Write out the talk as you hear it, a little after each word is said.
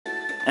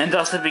And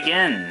thus it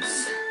begins.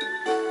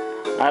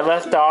 I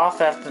left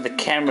off after the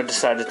camera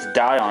decided to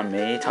die on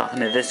me, talking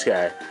to this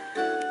guy.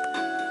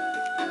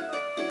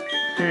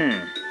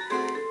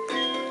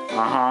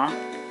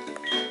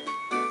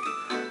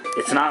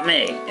 It's not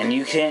me, and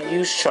you can't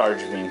use charge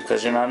beam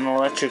because you're not an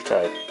electric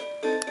type.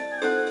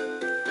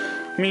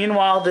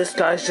 Meanwhile, this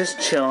guy's just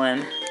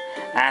chilling,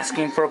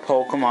 asking for a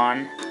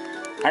Pokemon.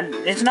 And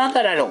it's not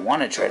that I don't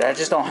want to trade, I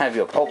just don't have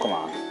your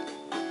Pokemon.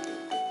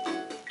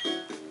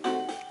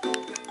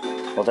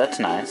 Well, that's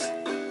nice.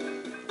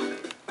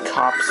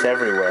 Cops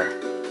everywhere.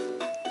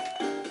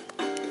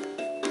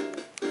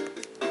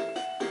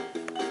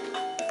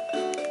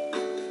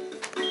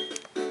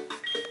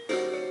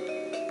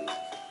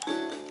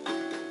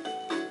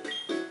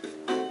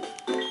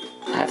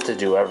 I have to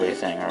do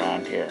everything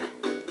around here.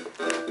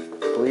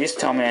 Please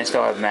tell me I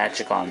still have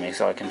magic on me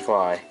so I can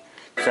fly.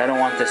 Because I don't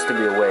want this to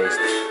be a waste.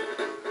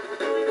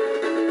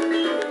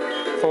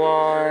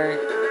 Fly.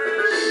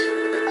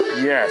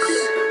 Yes.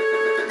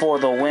 For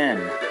the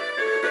win.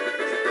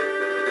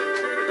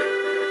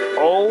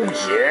 Oh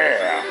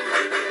yeah.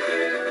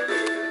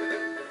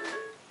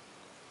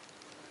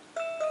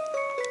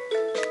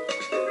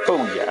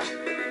 Oh yeah.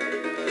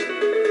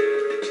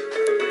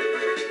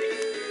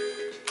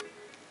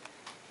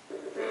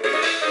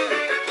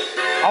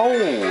 Oh,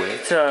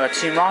 it's a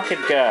Team Rocket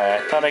guy. I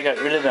thought I got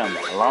rid of them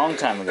a long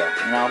time ago.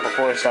 You know,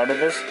 before I started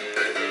this.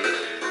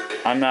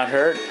 I'm not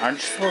hurt. Aren't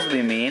you supposed to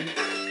be mean?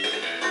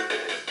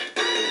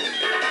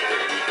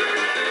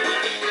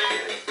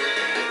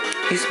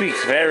 He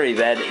speaks very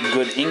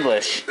good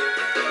English.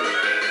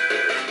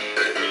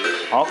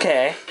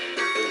 Okay.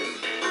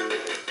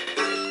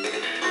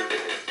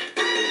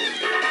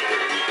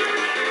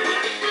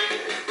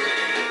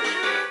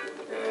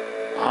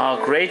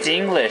 Oh, great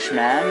English,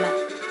 man.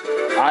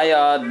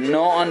 I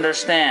no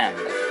understand.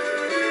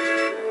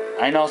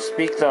 I no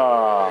speak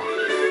the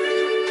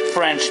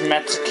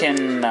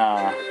French-Mexican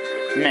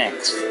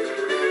mix.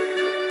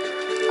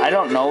 I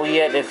don't know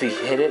yet if he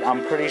hit it.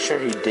 I'm pretty sure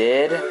he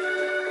did.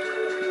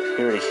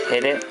 He already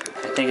hit it.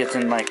 I think it's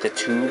in like the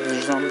tubes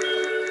or something.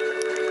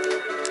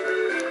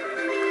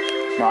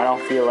 No, I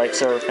don't feel like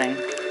surfing.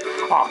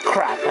 Oh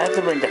crap, I have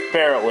to bring the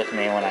ferret with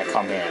me when I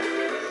come here.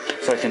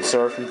 So I can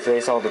surf and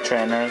face all the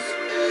trainers.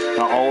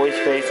 Now always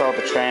face all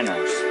the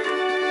trainers.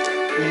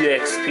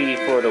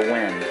 EXP for the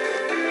win.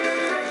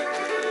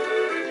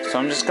 So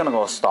I'm just gonna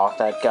go stalk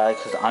that guy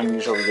because I'm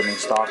usually getting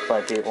stalked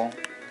by people.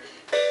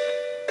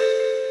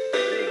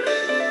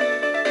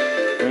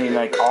 I mean,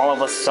 like, all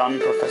of a sudden,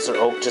 Professor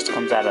Oak just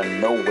comes out of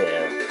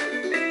nowhere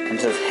and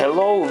says,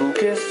 "Hello,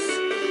 Lucas.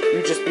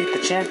 You just beat the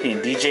champion.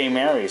 DJ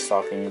Mary's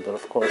stalking you, but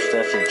of course,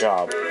 that's your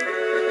job."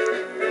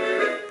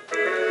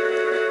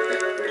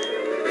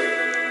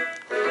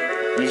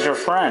 He's your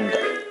friend.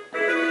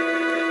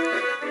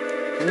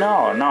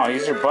 No,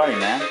 he's your buddy,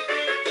 man.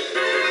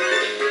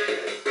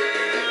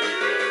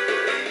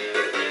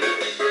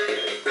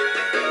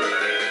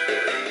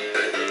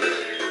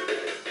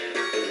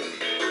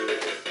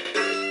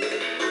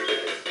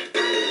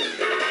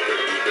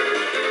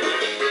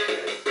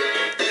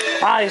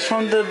 Ah, he's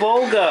from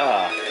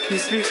Dabogah. He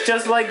speaks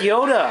just like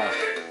Yoda.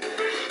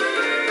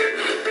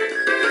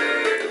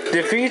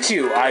 Defeat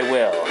you, I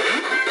will.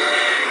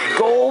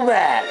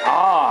 Golbat.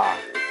 Ah.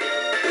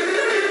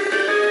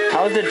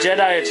 How's the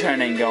Jedi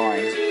turning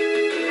going?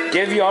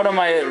 Give Yoda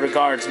my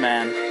regards,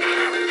 man.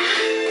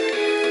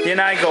 He and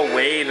I go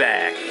way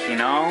back, you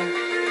know?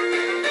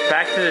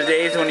 Back to the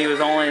days when he was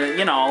only,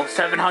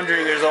 700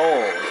 years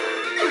old.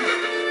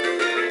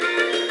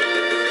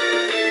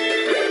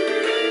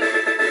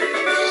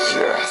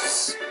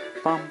 Yes.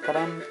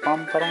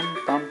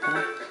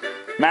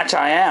 Match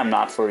I am,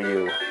 not for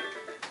you.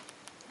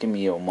 Give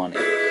me your money.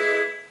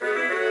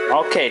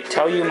 Okay,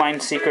 tell you mine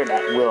secret,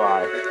 will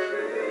I?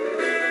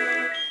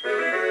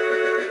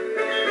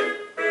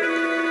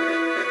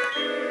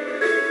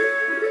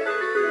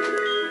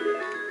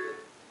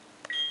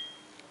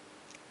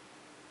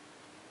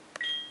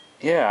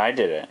 Yeah, I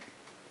did it.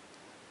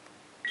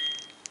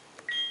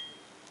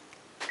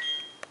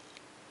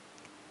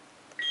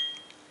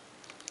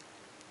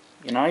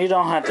 You know, you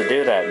don't have to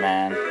do that,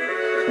 man.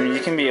 I mean, you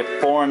can be a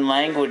foreign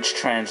language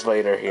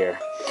translator here.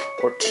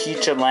 Or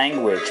teach a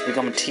language.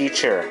 Become a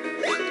teacher.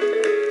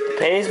 The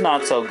pay's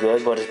not so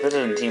good, but it's better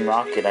than Team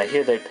Rocket. I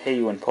hear they pay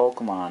you in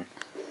Pokemon.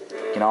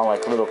 You know,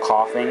 like little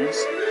coughings.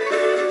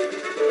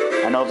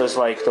 I know there's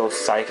like those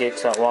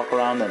psychics that walk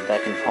around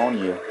that can phone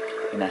you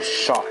in a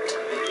shot.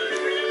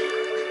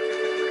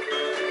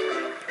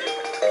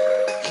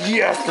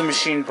 Yes, the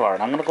machine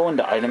part. I'm gonna go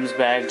into items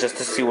bag just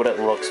to see what it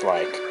looks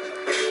like.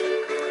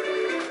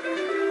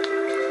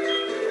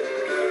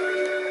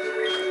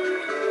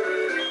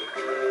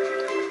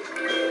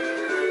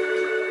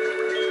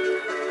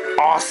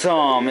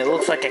 Awesome! It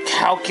looks like a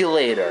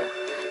calculator.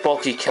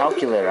 Bulky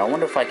calculator. I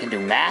wonder if I can do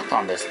math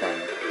on this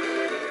thing.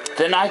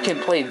 Then I can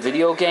play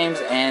video games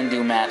and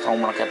do math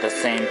homework at the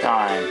same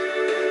time.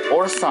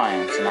 Or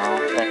science,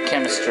 like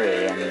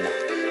chemistry and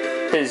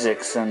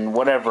physics and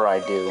whatever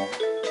I do.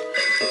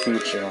 The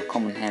future will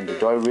come in handy.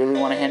 Do I really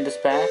want to hand this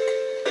back?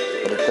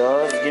 But it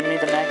does give me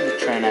the magnet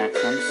train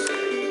accents.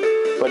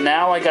 But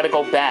now I gotta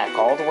go back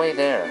all the way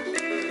there.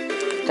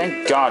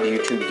 Thank God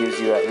YouTube gives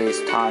you at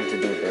least time to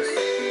do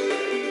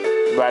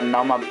this. Riding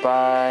on my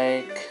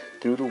bike,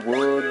 through the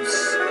woods,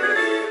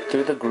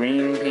 through the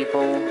green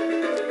people,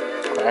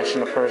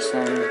 crashing a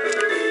person.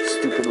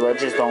 Stupid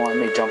ledges don't let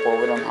me jump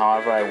over them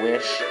however I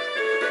wish.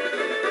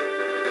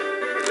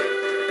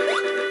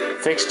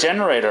 Fix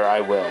generator, I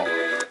will.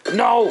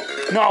 No!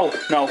 No!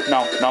 No,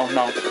 no, no,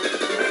 no.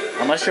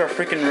 Unless you're a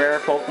freaking rare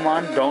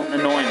Pokemon, don't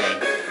annoy me.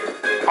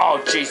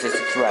 Oh, Jesus,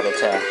 it's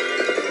Rattata.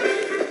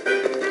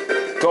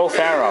 Go,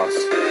 Pharaohs.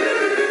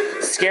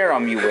 Scare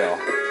them, you will.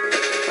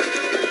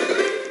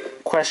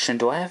 Question,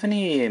 do I have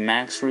any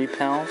max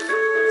repels?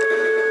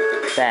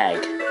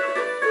 Bag.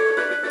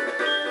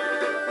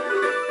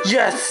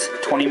 Yes!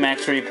 20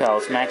 max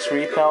repels. Max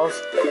repels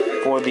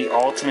for the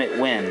ultimate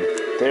win.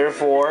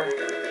 Therefore,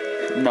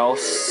 no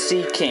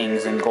Sea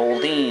Kings and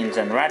Goldines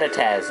and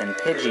Rattatas and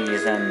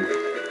Pidgeys and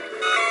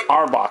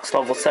Arbok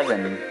level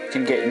 7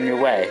 can get in your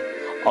way.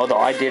 Although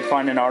I did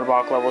find an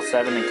Arbok level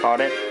 7 and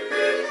caught it.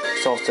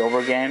 Soul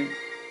Silver game.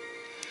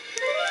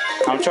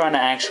 I'm trying to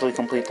actually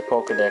complete the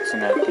Pokedex in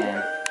that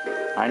game.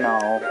 I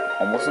know,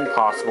 almost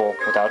impossible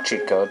without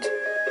cheat codes.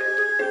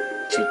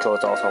 Cheat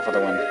codes also for the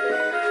win.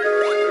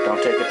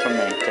 Don't take it from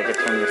me, take it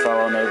from your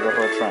fellow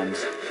neighborhood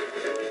friends.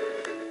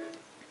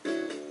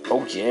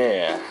 Oh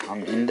yeah,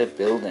 I'm in the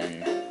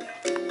building.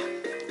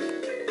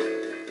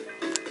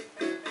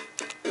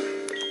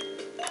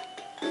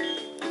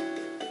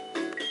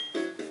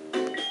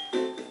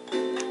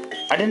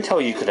 I didn't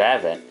tell you could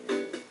have it.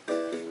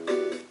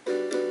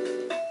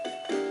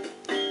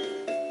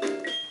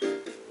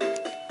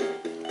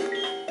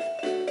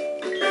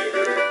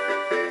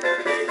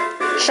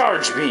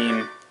 Charge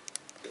beam!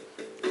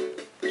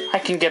 I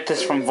can get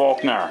this from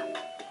Volkner.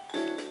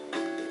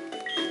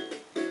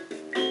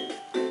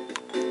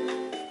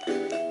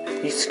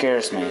 He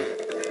scares me.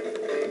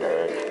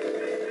 Nerd.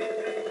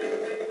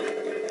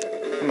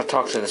 I'm gonna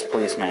talk to this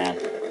policeman.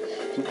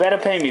 You better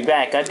pay me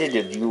back. I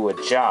did you a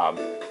job.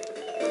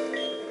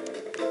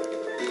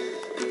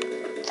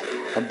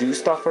 I do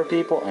stuff for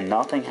people and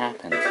nothing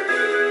happens.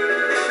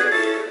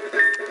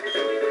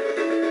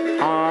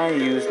 I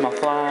use my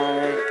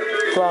fly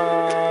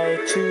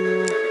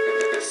to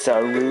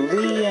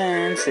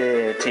Cerulean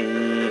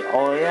City.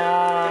 Oh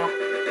yeah.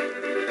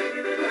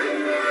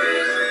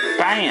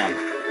 Bam!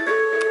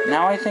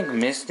 Now I think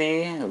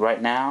Misty,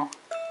 right now.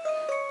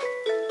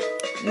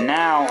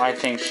 Now I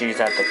think she's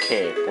at the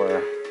Cape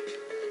where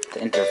to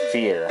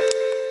interfere.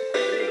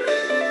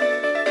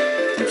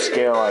 I'm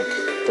scared like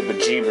the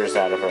bejeebers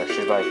out of her.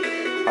 She's like,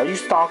 are you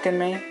stalking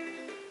me?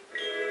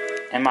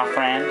 And my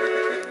friend?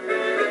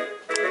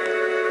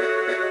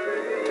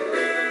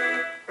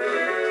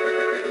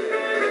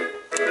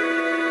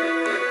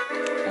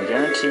 I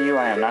guarantee you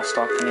I am not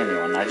stalking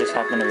anyone. I just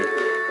happen to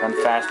run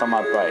fast on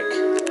my bike.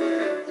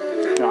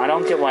 You know, I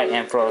don't get why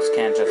Ampharos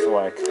can't just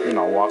like, you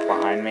know, walk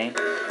behind me.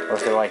 Or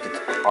if they're like, it's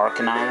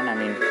Arcanine. I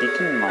mean, he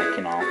can like,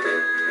 you know.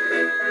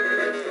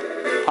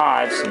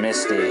 Ah, it's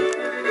Misty.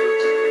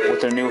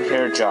 With her new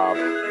hair job.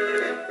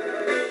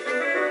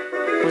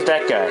 Who's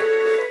that guy?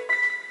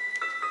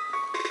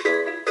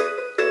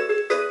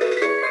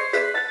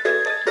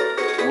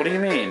 What do you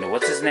mean?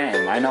 What's his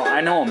name? I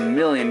know a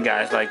million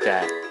guys like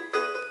that.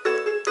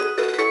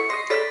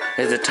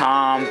 Is it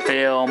Tom,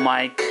 Phil,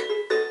 Mike?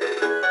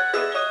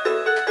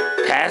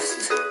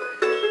 Pest?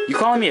 You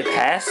calling me a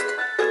pest?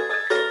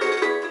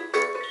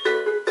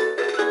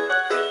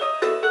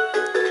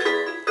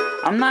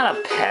 I'm not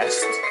a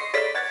pest.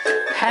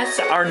 Pests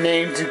are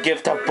named to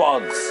give to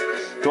bugs.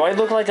 Do I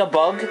look like a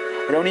bug?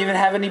 I don't even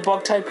have any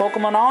bug-type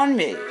Pokemon on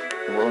me.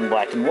 Well, in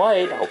black and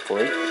white,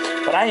 hopefully.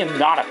 But I am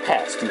not a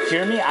pest. You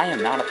hear me? I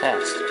am not a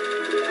pest.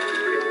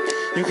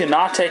 You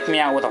cannot take me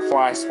out with a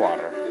fly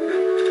swatter.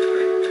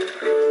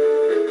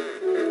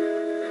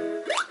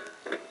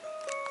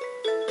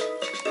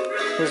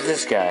 Who's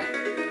this guy?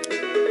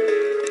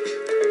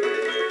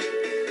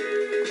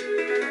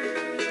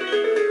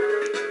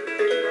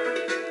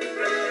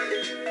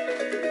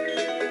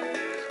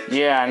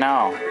 Yeah, I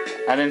know.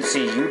 I didn't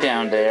see you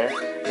down there.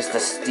 Mr.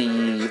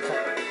 Steve.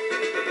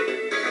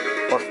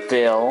 Or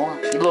Phil.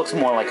 He looks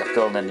more like a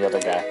Phil than the other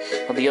guy.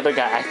 But the other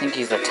guy, I think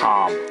he's a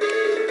Tom.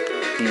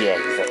 Yeah,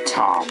 he's a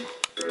Tom.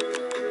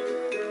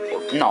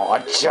 No, a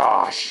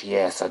Josh.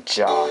 Yes, a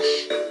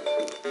Josh.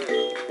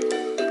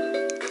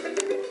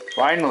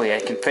 Finally, I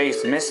can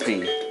face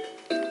Misty.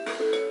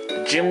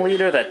 The gym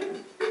leader that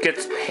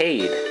gets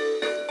paid.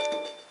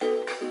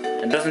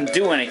 And doesn't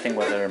do anything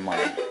with her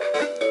money.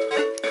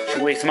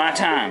 She wastes my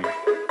time.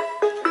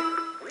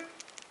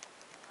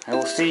 I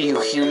will see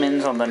you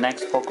humans on the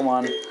next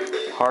Pokemon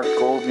Heart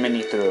Gold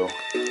Mini-Thru.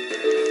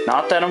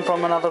 Not that I'm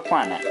from another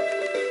planet.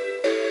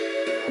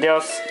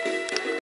 Adios.